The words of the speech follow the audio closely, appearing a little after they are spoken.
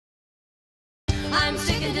I'm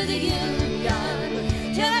sticking to the union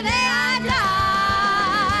till the day I die.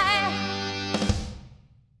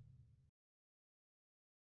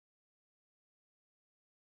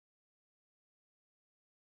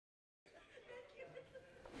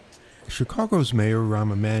 Chicago's Mayor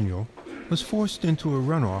Emanuel was forced into a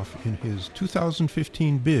runoff in his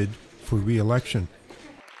 2015 bid for re-election.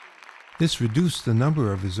 This reduced the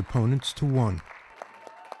number of his opponents to one,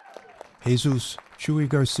 Jesus Chuy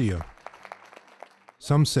Garcia.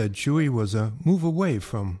 Some said Chuy was a move away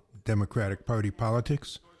from Democratic Party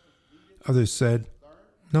politics. Others said,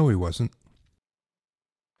 no, he wasn't.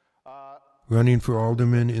 Running for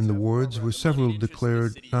alderman in the wards were several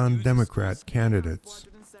declared non-Democrat candidates.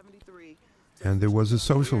 And there was a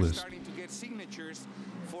socialist,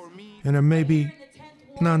 and a maybe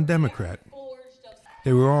non-Democrat.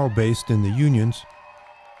 They were all based in the unions.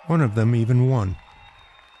 One of them even won.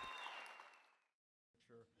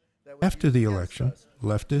 After the election,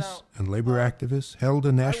 leftists and labor activists held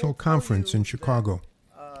a national conference in Chicago.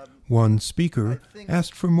 One speaker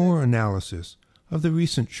asked for more analysis of the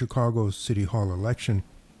recent Chicago City Hall election.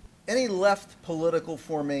 Any left political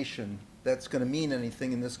formation that's going to mean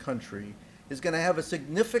anything in this country is going to have a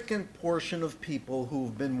significant portion of people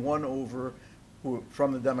who've been won over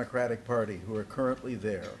from the Democratic Party who are currently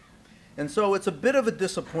there. And so it's a bit of a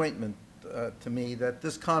disappointment to me that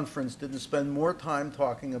this conference didn't spend more time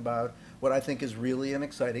talking about what I think is really an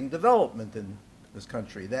exciting development in this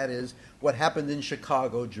country. That is what happened in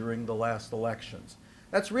Chicago during the last elections.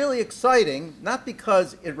 That's really exciting, not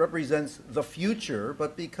because it represents the future,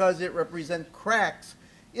 but because it represents cracks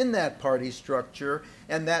in that party structure,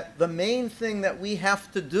 and that the main thing that we have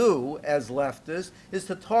to do as leftists is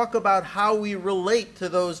to talk about how we relate to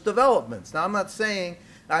those developments. Now, I'm not saying,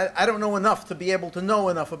 I don't know enough to be able to know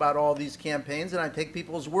enough about all these campaigns, and I take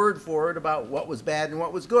people's word for it about what was bad and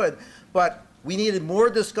what was good, but we needed more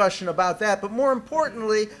discussion about that, but more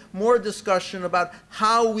importantly, more discussion about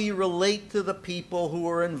how we relate to the people who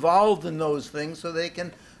are involved in those things so they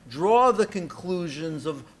can draw the conclusions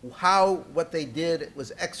of how what they did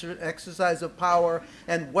was exercise of power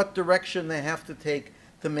and what direction they have to take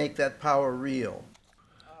to make that power real.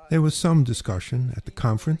 There was some discussion at the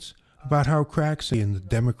conference about how cracks in the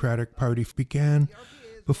Democratic Party began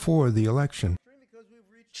before the election.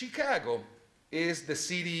 Chicago is the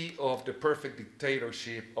city of the perfect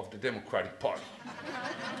dictatorship of the Democratic Party.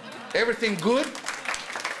 Everything good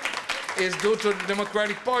is due to the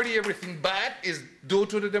Democratic Party. Everything bad is due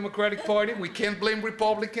to the Democratic Party. We can't blame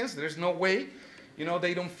Republicans. There's no way. You know,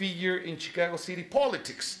 they don't figure in Chicago city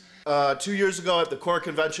politics. 2 years ago at the CORE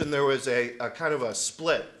convention, there was a kind of a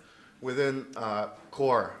split within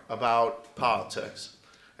CORE about politics.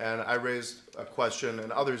 And I raised a question,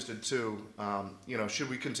 and others did too, you know, should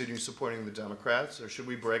we continue supporting the Democrats, or should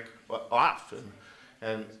we break off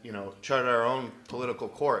and you know, chart our own political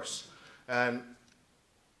course?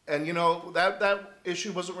 And you know, that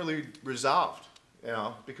issue wasn't really resolved, you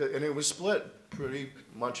know, and it was split pretty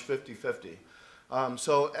much 50-50.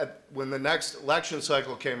 So when the next election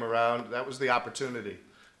cycle came around, that was the opportunity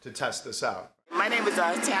to test this out. My name is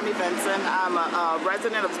Tammie Vinson. I'm a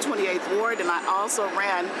resident of the 28th Ward, and I also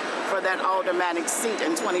ran for that aldermanic seat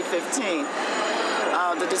in 2015.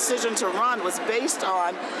 The decision to run was based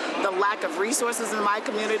on the lack of resources in my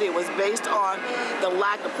community. It was based on the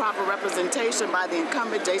lack of proper representation by the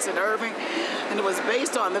incumbent, Jason Irving, and it was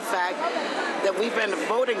based on the fact that we've been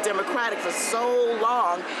voting Democratic for so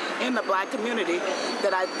long in the black community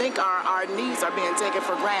that I think our needs are being taken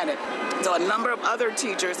for granted. So a number of other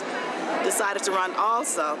teachers decided to run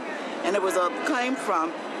also, and it was came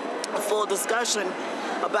from a full discussion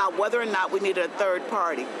about whether or not we needed a third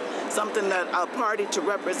party, something that a party to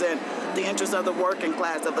represent the interests of the working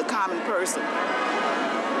class, of the common person.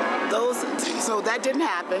 So that didn't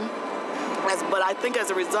happen, but I think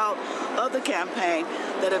as a result of the campaign,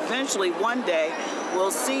 that eventually one day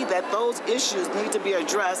we'll see that those issues need to be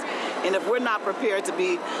addressed, and if we're not prepared to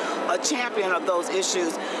be a champion of those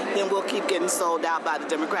issues, then we'll keep getting sold out by the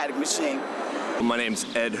Democratic machine. My name's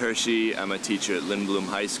Ed Hershey. I'm a teacher at Lindblom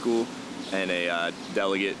High School and a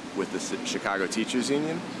delegate with the Chicago Teachers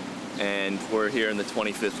Union. And we're here in the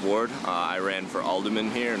 25th Ward. I ran for alderman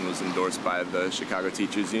here and was endorsed by the Chicago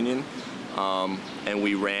Teachers Union. And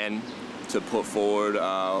we ran to put forward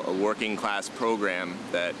a working class program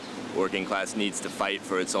that working class needs to fight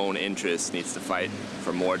for its own interests, needs to fight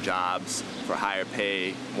for more jobs, for higher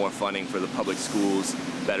pay, more funding for the public schools,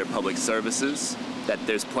 better public services, that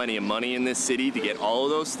there's plenty of money in this city to get all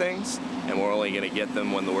of those things, and we're only going to get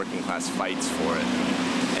them when the working class fights for it.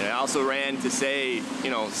 And I also ran to say,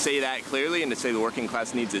 say that clearly and to say the working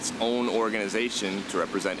class needs its own organization to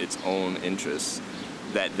represent its own interests.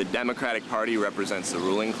 That the Democratic Party represents the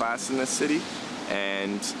ruling class in this city,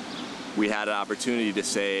 and we had an opportunity to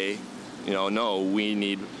say, no, we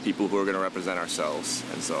need people who are going to represent ourselves.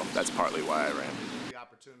 And so that's partly why I ran.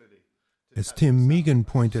 As Tim Meegan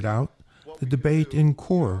pointed out, the debate in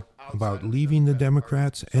core about leaving the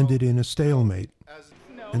Democrats ended in a stalemate.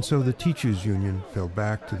 And so the teachers' union fell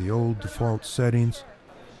back to the old default settings,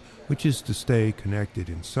 which is to stay connected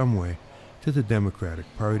in some way to the Democratic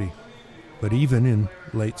Party. But even in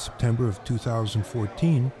late September of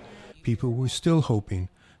 2014, people were still hoping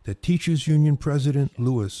that teachers' union President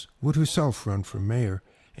Lewis would herself run for mayor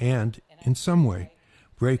and, in some way,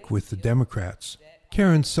 break with the Democrats.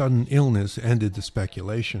 Karen's sudden illness ended the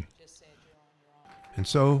speculation. And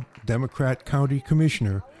so, Democrat County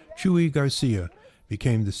Commissioner Chuy Garcia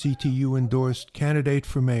became the CTU-endorsed candidate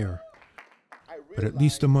for mayor. But at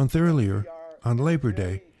least a month earlier, on Labor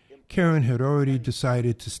Day, Karen had already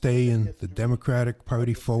decided to stay in the Democratic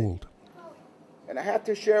Party fold. And I have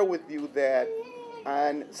to share with you that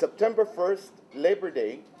on September 1st, Labor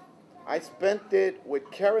Day, I spent it with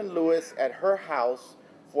Karen Lewis at her house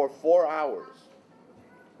for 4 hours.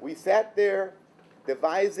 We sat there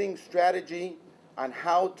devising strategy on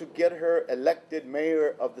how to get her elected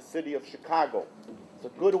mayor of the city of Chicago. It's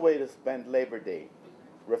a good way to spend Labor Day.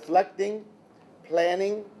 Reflecting,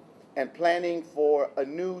 planning, and planning for a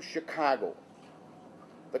new Chicago.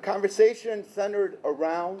 The conversation centered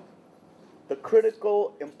around the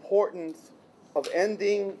critical importance of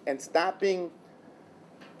ending and stopping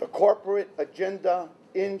the corporate agenda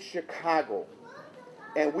in Chicago.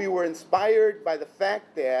 And we were inspired by the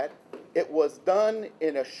fact that it was done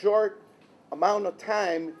in a short amount of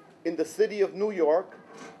time in the city of New York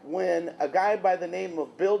when a guy by the name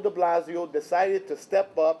of Bill de Blasio decided to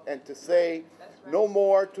step up and to say, no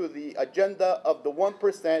more to the agenda of the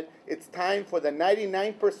 1%. It's time for the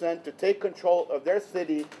 99% to take control of their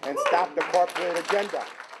city and stop the corporate agenda.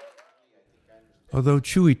 Although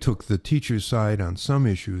Chuy took the teacher's side on some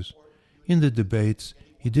issues, in the debates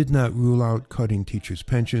he did not rule out cutting teachers'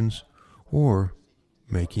 pensions or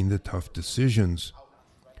making the tough decisions.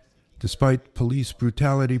 Despite police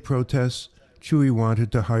brutality protests, Chuy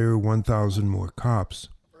wanted to hire 1,000 more cops.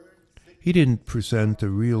 He didn't present a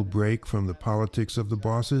real break from the politics of the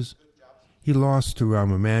bosses. He lost to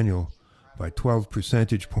Rahm Emanuel by 12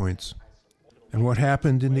 percentage points. And what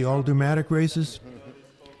happened in the aldermanic races?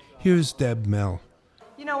 Here's Deb Mell.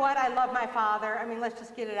 You know what? I love my father. I mean, let's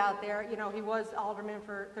just get it out there. He was alderman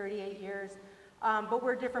for 38 years, but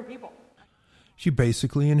we're different people. She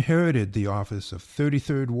basically inherited the office of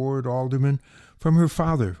 33rd Ward alderman from her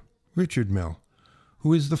father, Richard Mell,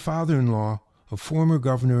 who is the father-in-law of former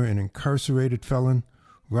governor and incarcerated felon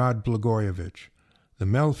Rod Blagojevich. The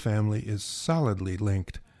Mell family is solidly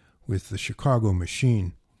linked with the Chicago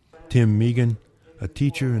machine. Tim Meegan, a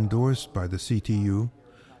teacher endorsed by the CTU,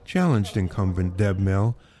 challenged incumbent Deb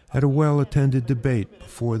Mell at a well-attended debate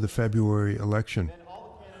before the February election.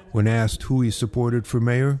 When asked who he supported for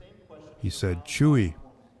mayor, he said Chuy.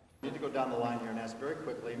 I need to go down the line here and ask very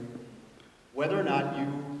quickly whether or not you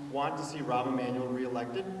want to see Rahm Emanuel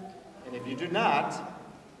reelected, and if you do not,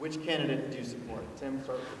 which candidate do you support? Tim,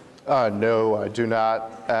 start. No, I do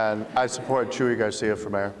not, and I support Chuy Garcia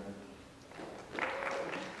for mayor.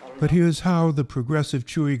 But here's how the progressive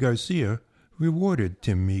Chuy Garcia rewarded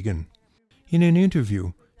Tim Meegan. In an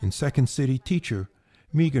interview in Second City Teacher,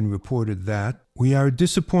 Meegan reported that, "We are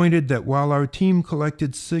disappointed that while our team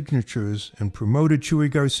collected signatures and promoted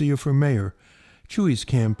Chuy Garcia for mayor, Chuy's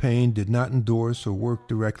campaign did not endorse or work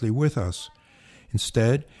directly with us.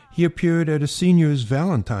 Instead, he appeared at a seniors'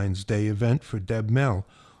 Valentine's Day event for Deb Mell,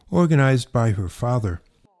 organized by her father."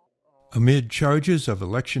 Amid charges of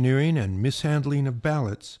electioneering and mishandling of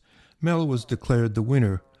ballots, Mell was declared the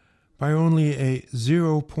winner by only a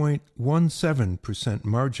 0.17%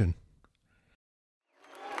 margin.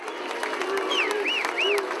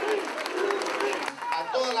 A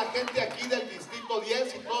toda la gente aquí del Distrito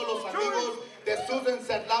 10 y todos los amigos de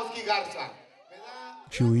Sadlowski Garza.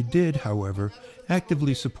 Chuy did, however,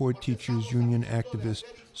 actively support teachers union activist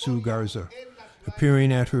Sue Garza,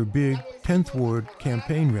 appearing at her big 10th Ward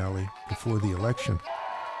campaign rally before the election.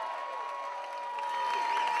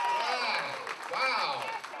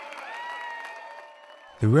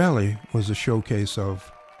 The rally was a showcase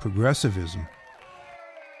of progressivism.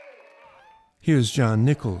 Here's John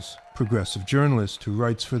Nichols, progressive journalist who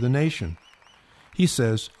writes for The Nation. He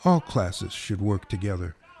says all classes should work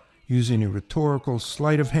together, using a rhetorical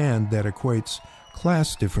sleight of hand that equates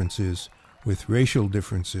class differences with racial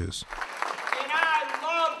differences. And I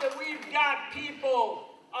love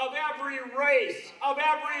race, of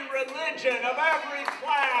every religion, of every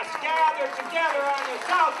class gathered together on the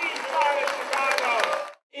southeast side of Chicago.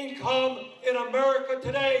 Income in America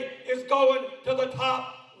today is going to the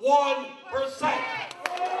top 1%.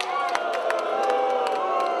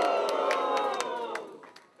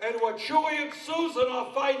 And what Chuy and Susan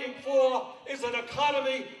are fighting for is an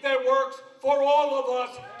economy that works for all of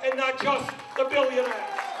us and not just the billionaires.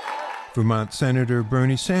 Vermont Senator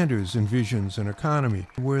Bernie Sanders envisions an economy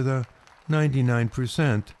where the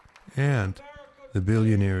 99% and the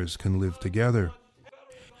billionaires can live together.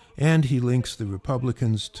 And he links the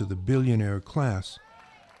Republicans to the billionaire class,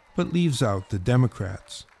 but leaves out the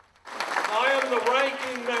Democrats. I am the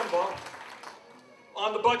ranking member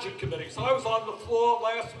on the Budget Committee, so I was on the floor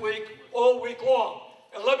last week, all week long.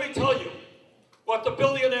 And let me tell you what the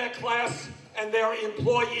billionaire class and their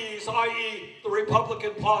employees, i.e. the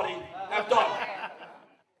Republican Party, have done.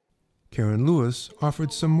 Karen Lewis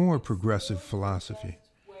offered some more progressive philosophy.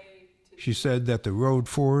 She said that the road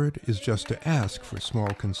forward is just to ask for small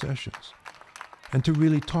concessions and to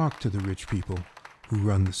really talk to the rich people who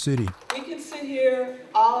run the city. We can sit here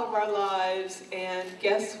all of our lives and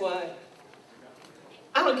guess what?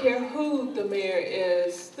 I don't care who the mayor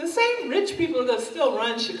is. The same rich people that still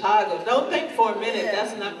run Chicago. Don't think for a minute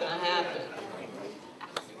that's not going to happen.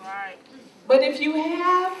 But if you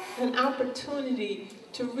have an opportunity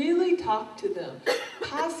to really talk to them,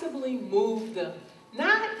 possibly move them,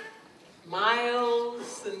 not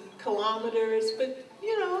miles and kilometers, but,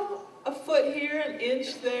 you know, a foot here, an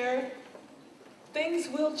inch there, things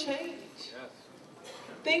will change.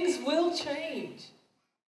 Things will change.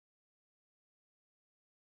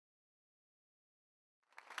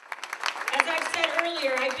 As I've said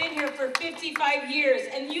earlier, I've been here for 55 years,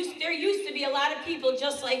 and there used to be a lot of people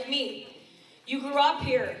just like me. You grew up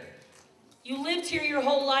here. You lived here your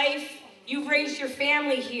whole life. You've raised your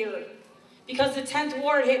family here because the 10th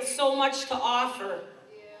Ward had so much to offer.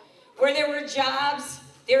 Where there were jobs,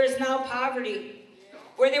 there is now poverty.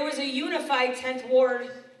 Where there was a unified 10th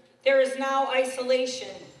Ward, there is now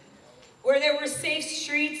isolation. Where there were safe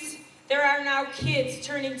streets, there are now kids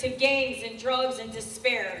turning to gangs and drugs and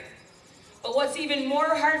despair. But what's even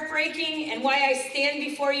more heartbreaking and why I stand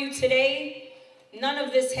before you today, none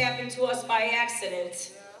of this happened to us by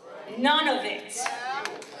accident. None of it.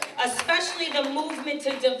 Especially the movement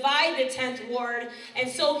to divide the 10th Ward and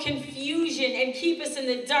sow confusion and keep us in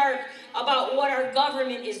the dark about what our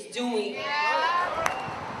government is doing.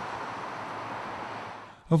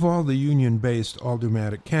 Of all the union-based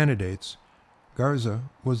aldermanic candidates, Garza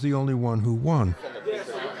was the only one who won.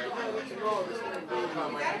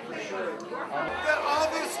 All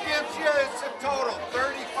this gives you is a total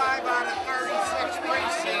 35 out of 36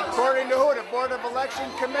 precincts. According to who? The Board of Election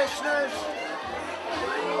Commissioners?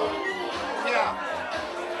 Yeah.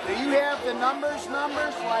 Do you have the numbers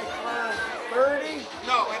like for 30?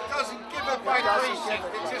 No, it doesn't give it by precinct.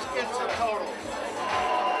 It just gives the total.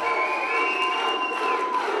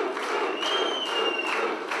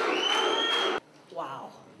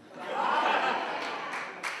 Wow.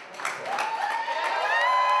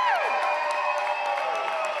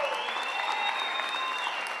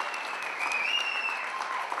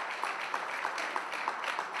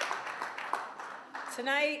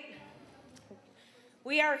 Tonight,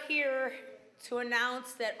 we are here to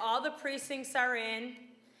announce that all the precincts are in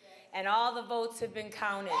and all the votes have been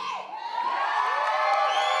counted.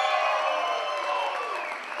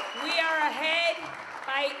 We are ahead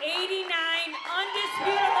by 89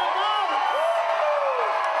 undisputable votes.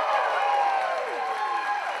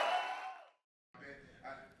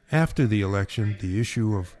 After the election, the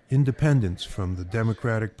issue of independence from the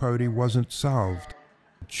Democratic Party wasn't solved.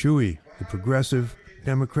 Chuy, the progressive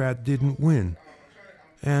Democrat, didn't win,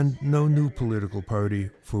 and no new political party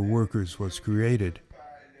for workers was created.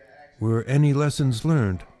 Were any lessons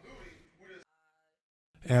learned?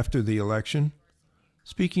 After the election,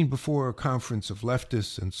 speaking before a conference of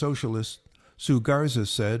leftists and socialists, Sue Garza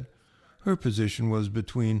said her position was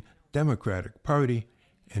between Democratic Party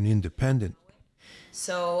and independent.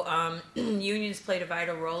 So unions played a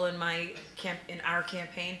vital role in our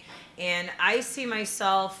campaign, and I see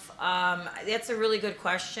myself. That's a really good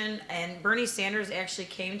question. And Bernie Sanders actually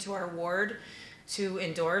came to our ward to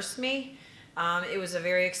endorse me. It was a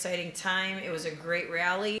very exciting time. It was a great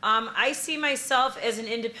rally. I see myself as an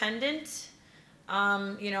independent.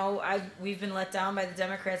 You know, we've been let down by the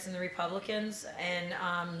Democrats and the Republicans, and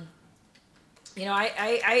you know,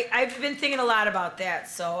 I've been thinking a lot about that.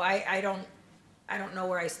 So I don't know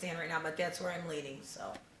where I stand right now, but that's where I'm leaning.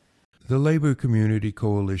 So, the Labor Community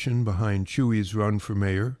Coalition behind Chuy's run for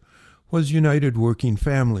mayor was United Working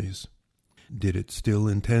Families. Did it still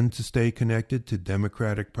intend to stay connected to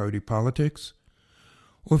Democratic Party politics,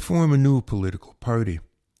 or form a new political party?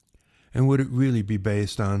 And would it really be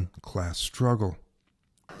based on class struggle?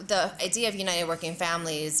 The idea of United Working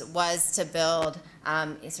Families was to build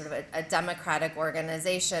sort of a democratic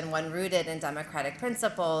organization, one rooted in democratic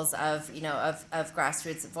principles of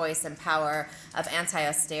grassroots voice and power, of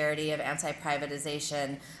anti-austerity, of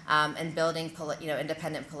anti-privatization, and building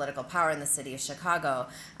independent political power in the city of Chicago.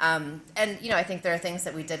 And I think there are things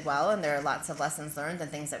that we did well, and there are lots of lessons learned and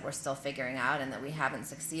things that we're still figuring out and that we haven't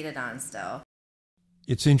succeeded on still.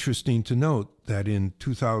 It's interesting to note that in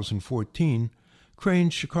 2014,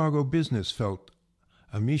 Crane's Chicago business felt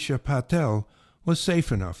Amisha Patel was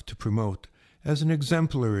safe enough to promote as an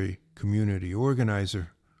exemplary community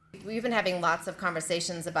organizer. We've been having lots of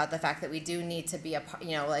conversations about the fact that we do need to be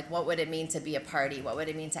what would it mean to be a party? What would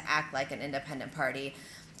it mean to act like an independent party?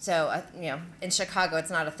 So, in Chicago,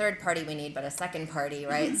 it's not a third party we need, but a second party,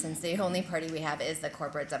 right? Since the only party we have is the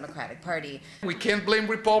corporate Democratic Party. We can't blame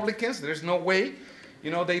Republicans. There's no way.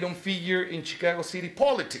 They don't figure in Chicago city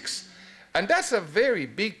politics. And that's a very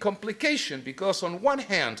big complication because on one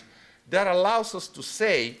hand, that allows us to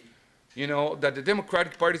say, that the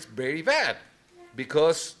Democratic Party is very bad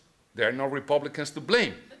because there are no Republicans to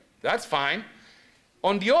blame. That's fine.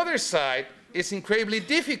 On the other side, it's incredibly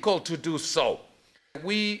difficult to do so.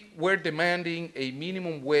 We were demanding a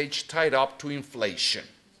minimum wage tied up to inflation.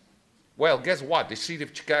 Well, guess what? The city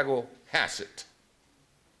of Chicago has it.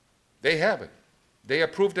 They have it. They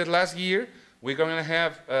approved it last year. We're going to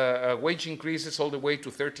have wage increases all the way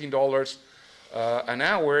to $13 an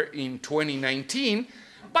hour in 2019,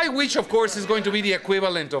 by which, of course, is going to be the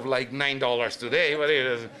equivalent of like $9 today, but it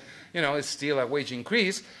is, it's still a wage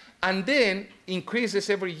increase. And then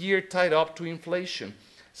increases every year tied up to inflation.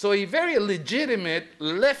 So a very legitimate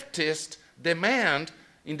leftist demand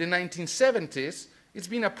in the 1970s, it's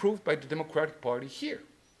been approved by the Democratic Party here,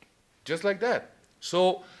 just like that.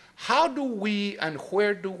 So how do we and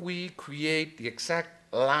where do we create the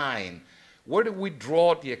exact line? Where do we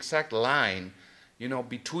draw the exact line,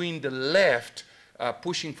 between the left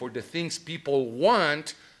pushing for the things people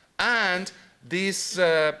want and these,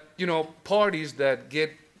 parties that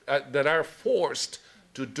that are forced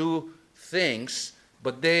to do things,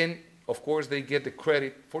 but then, of course, they get the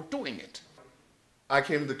credit for doing it. I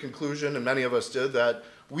came to the conclusion, and many of us did, that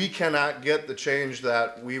we cannot get the change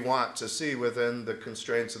that we want to see within the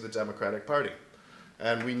constraints of the Democratic Party.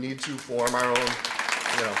 And we need to form our own,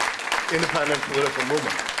 independent political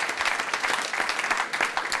movement.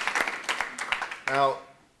 Now,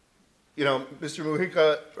 Mr.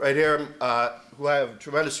 Mujica right here, who I have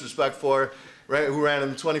tremendous respect for, right, who ran in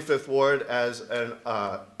the 25th Ward as an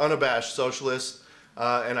unabashed socialist,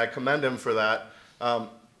 and I commend him for that.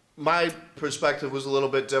 My perspective was a little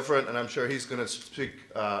bit different, and I'm sure he's going to speak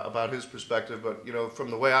about his perspective, but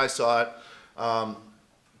from the way I saw it,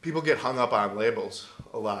 people get hung up on labels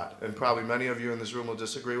a lot, and probably many of you in this room will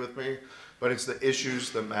disagree with me, but it's the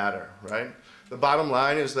issues that matter, right? The bottom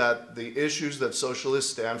line is that the issues that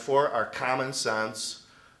socialists stand for are common sense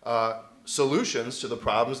solutions to the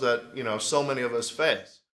problems that so many of us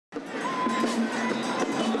face.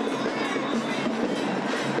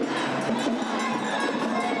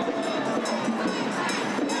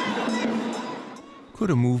 Could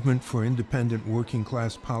a movement for independent working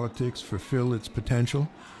class politics fulfill its potential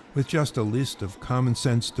with just a list of common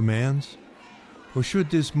sense demands? Or should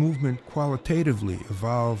this movement qualitatively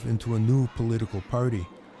evolve into a new political party?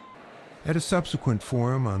 At a subsequent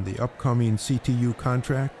forum on the upcoming CTU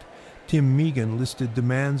contract, Tim Meegan listed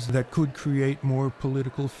demands that could create more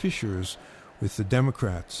political fissures with the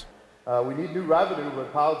Democrats. We need new revenue,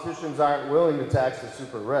 but politicians aren't willing to tax the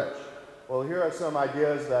super rich. Well, here are some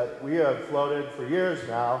ideas that we have floated for years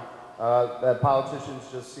now that politicians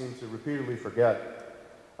just seem to repeatedly forget.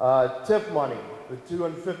 TIF money, the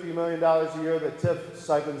 $250 million a year that TIF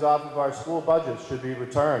siphons off of our school budgets should be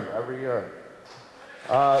returned every year.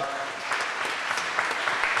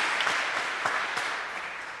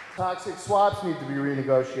 Toxic swaps need to be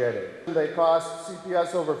renegotiated. They cost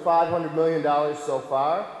CPS over $500 million so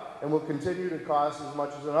far and will continue to cost as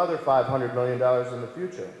much as another $500 million in the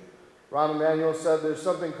future. Rahm Emanuel said there's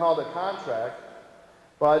something called a contract,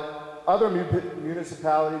 but other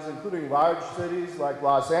municipalities, including large cities like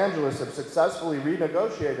Los Angeles, have successfully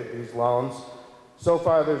renegotiated these loans. So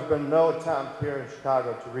far, there's been no attempt here in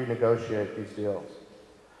Chicago to renegotiate these deals.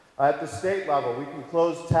 At the state level, we can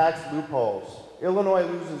close tax loopholes. Illinois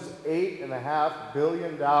loses $8.5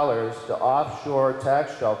 billion to offshore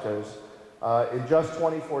tax shelters in just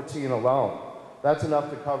 2014 alone. That's enough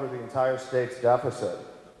to cover the entire state's deficit.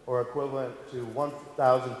 or equivalent to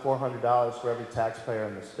 $1,400 for every taxpayer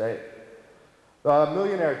in the state. The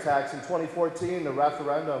millionaire tax in 2014, the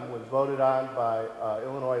referendum was voted on by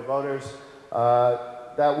Illinois voters.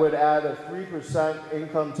 That would add a 3%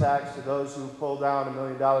 income tax to those who pull down $1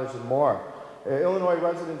 million or more. Illinois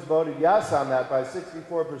residents voted yes on that by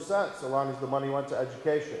 64%, so long as the money went to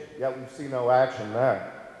education, yet we've seen no action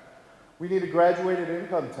there. We need a graduated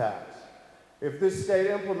income tax. If this state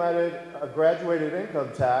implemented a graduated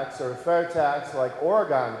income tax or a fair tax like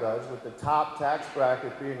Oregon does, with the top tax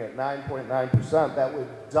bracket being at 9.9%, that would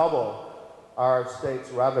double our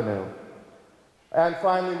state's revenue. And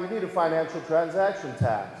finally, we need a financial transaction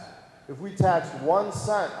tax. If we taxed 1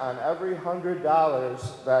 cent on every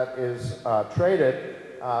 $100 that is traded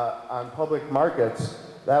on public markets,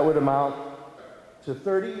 that would amount to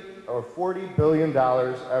 $30 or $40 billion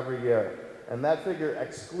every year. And that figure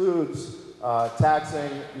excludes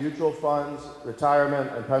taxing mutual funds,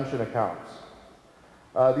 retirement, and pension accounts.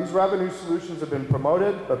 These revenue solutions have been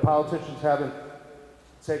promoted, but politicians haven't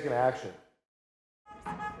taken action.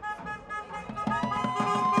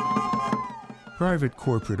 Private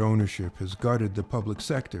corporate ownership has gutted the public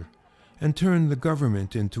sector and turned the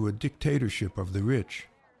government into a dictatorship of the rich.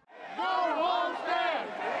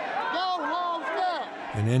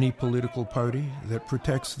 And any political party that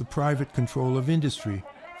protects the private control of industry,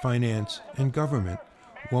 finance, and government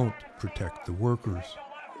won't protect the workers.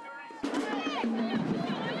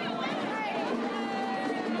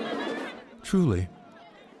 Truly,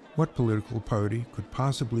 what political party could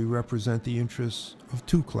possibly represent the interests of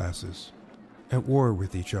two classes at war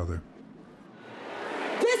with each other?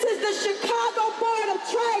 This is the Chicago Board of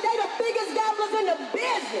Trade. They're the biggest gamblers in the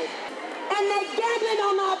business. And they're gambling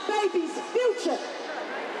on our babies' future.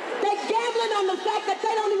 They're gambling on the fact that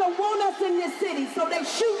they don't even want us in this city. So they're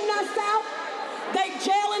shooting us out. They're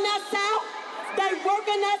jailing us out. They're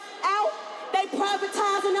working us out. They're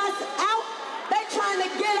privatizing us out. They're trying to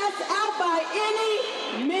get us out by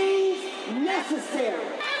any means necessary.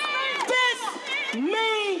 This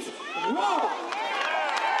means war.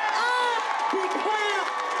 I declare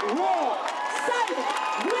war. Say